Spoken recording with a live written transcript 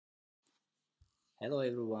Hello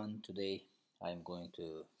everyone, today I'm going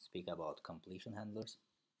to speak about completion handlers.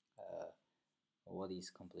 Uh, what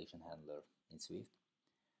is completion handler in Swift?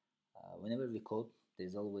 Whenever we code,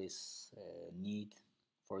 there's always a need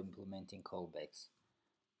for implementing callbacks.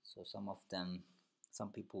 So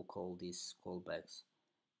some people call these callbacks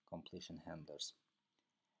completion handlers.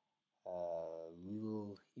 We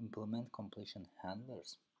will implement completion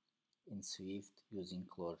handlers in Swift using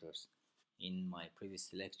closures. In my previous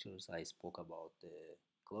lectures, I spoke about the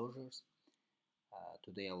closures.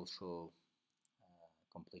 Today I'll show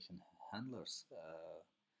completion handlers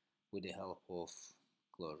with the help of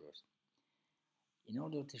closures. In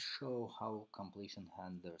order to show how completion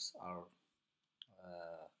handlers are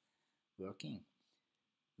uh, working,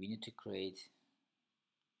 we need to create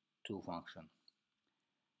two functions.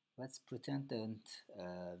 Let's pretend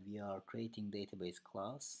that we are creating database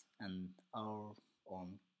class and our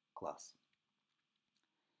own class.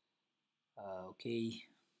 Okay,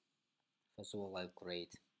 first of all I'll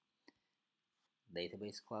create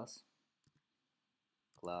database class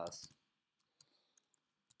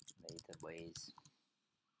database.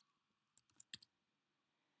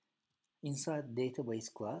 Inside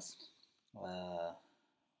database class, uh,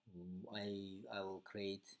 I will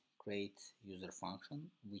create user function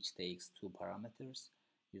which takes two parameters,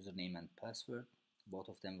 username and password. Both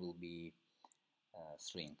of them will be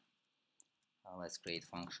string. Let's create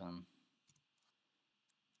function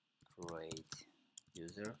create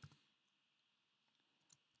user,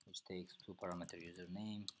 which takes two parameter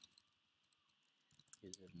username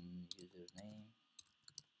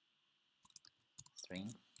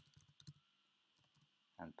string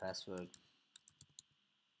and password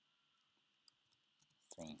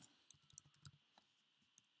string.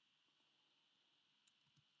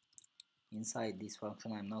 Inside this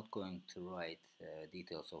function I'm not going to write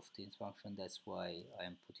details of this function, that's why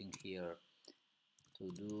I'm putting here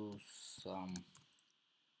to do some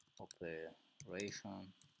operation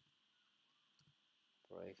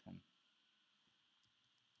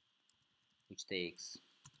which takes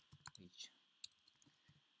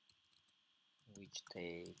which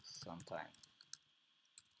takes some time.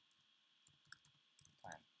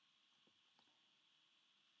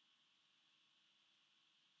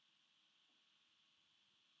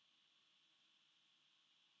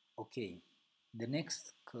 Okay, the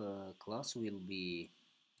next class will be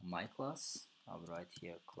my class. I'll write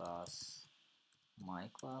here class my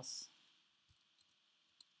class.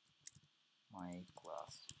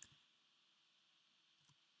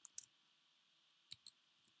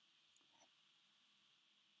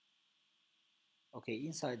 Okay,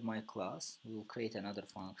 inside my class we will create another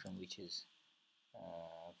function which is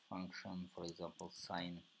function, for example,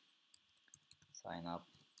 sign up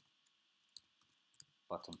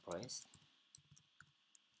button pressed.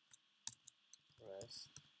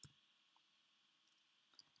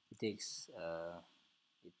 It takes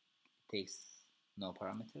no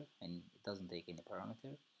parameter and it doesn't take any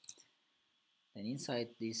parameter. And inside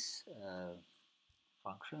this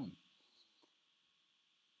function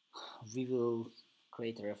we will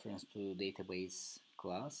create a reference to database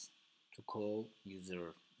class to call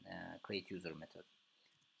create user method.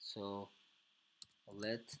 So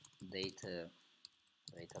let database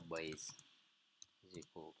is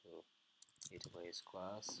equal to database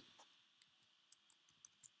class,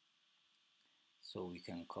 so we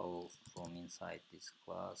can call from inside this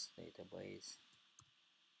class database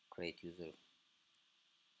create user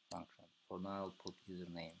function. For now I'll put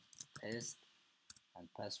username test and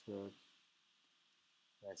password,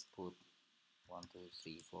 let's put 1 2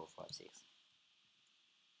 3 4 5 6.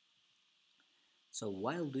 So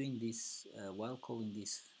while doing this, while calling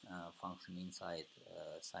this function inside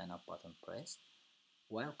sign up button pressed,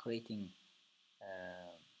 while creating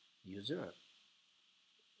user,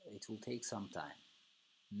 it will take some time.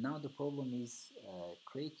 Now the problem is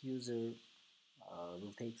create user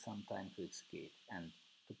will take some time to execute, and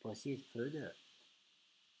to proceed further,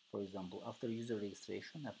 for example, after user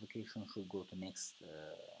registration, application should go to next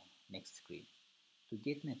screen. To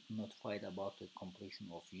get notified about the completion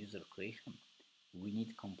of user creation, we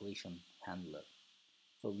need completion handler.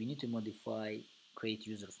 So we need to modify create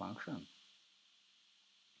user function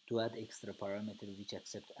to add extra parameter which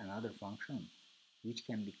accept another function which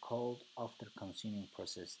can be called after consuming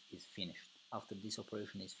process is finished. After this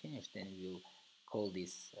operation is finished, then we will call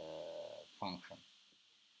this function.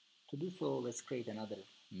 To do so, let's create another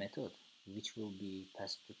method which will be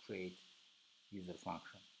passed to create user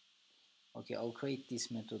function. Okay, I'll create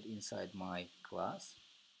this method inside my class.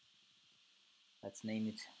 Let's name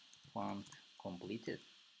it func completed.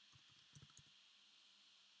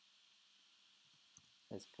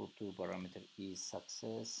 Let's put two parameter is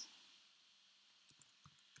success.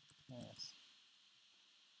 Yes,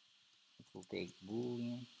 it will take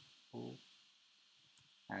boolean bool,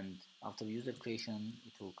 and after user creation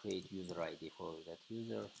it will create user ID for that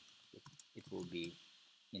user. It will be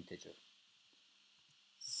integer.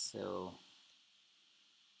 So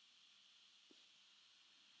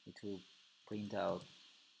it will print out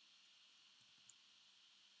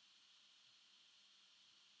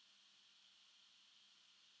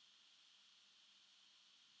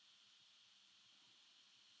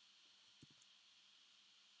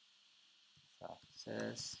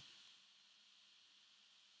success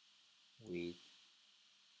with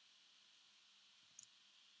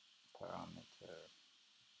parameter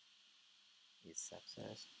is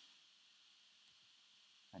success,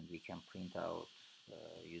 and we can print out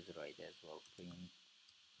user ID as well. Print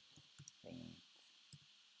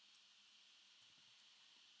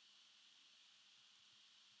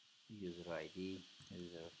user ID.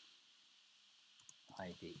 User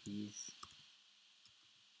ID is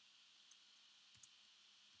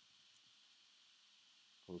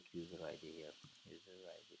put user ID here. User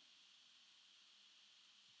ID.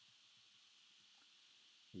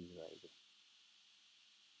 User ID.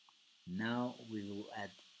 Now we will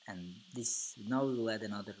add now we will add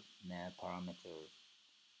another parameter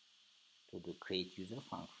to the create user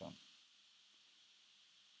function,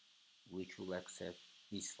 which will accept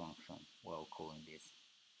this function while calling this.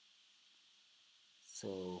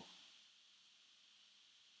 So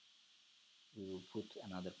we will put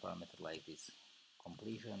another parameter like this: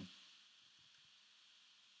 completion,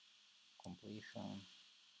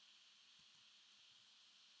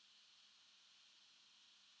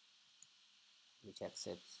 which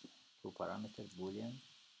accepts two parameters, boolean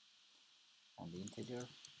and integer,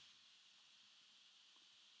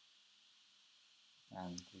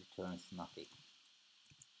 and returns nothing,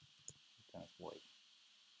 returns void.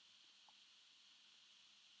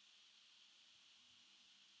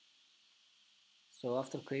 So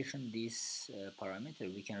after creation this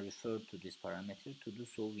parameter, we can refer to this parameter. To do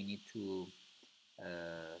so, we need to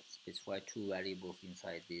specify two variables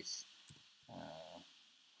inside this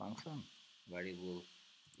function. Variable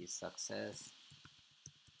is success.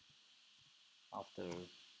 After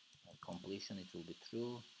completion, it will be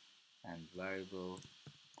true, and variable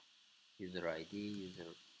user ID is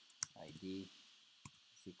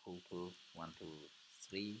equal to 1 to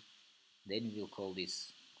 3. Then we'll call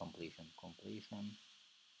this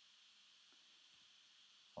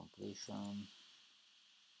completion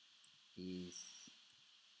is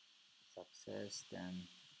success, then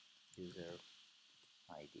user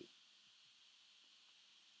ID.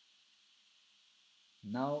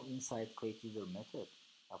 Now inside create user method,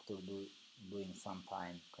 after doing some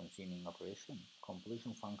time consuming operation,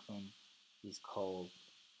 completion function is called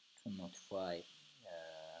to notify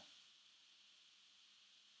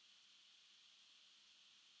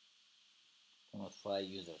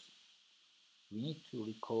users. We need to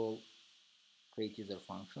recall create user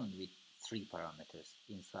function with three parameters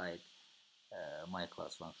inside my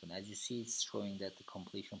class function. As you see, it's showing that the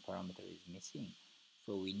completion parameter is missing,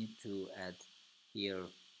 so we need to add here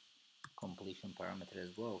completion parameter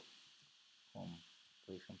as well.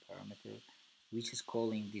 Completion parameter, which is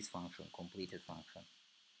calling this function, completed function.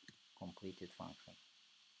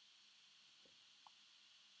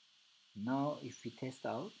 Now if we test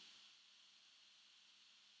out,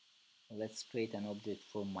 let's create an object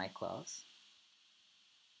from my class.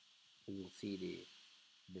 We will see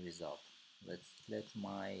the result. Let's let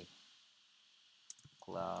my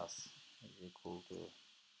class is equal to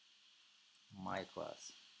my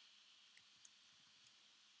class.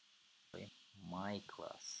 My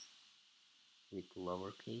class with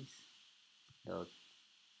lowercase dot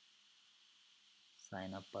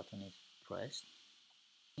sign up button is pressed.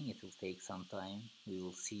 It will take some time. We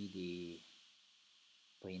will see the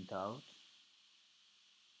printout.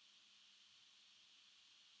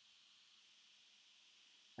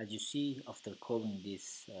 As you see, after calling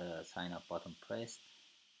this sign up button pressed,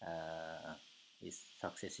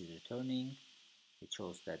 success is returning. It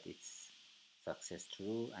shows that it's success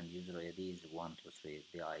true, and user ID is 123,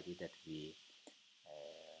 the ID that we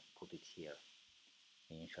put it here,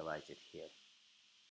 initialize it here.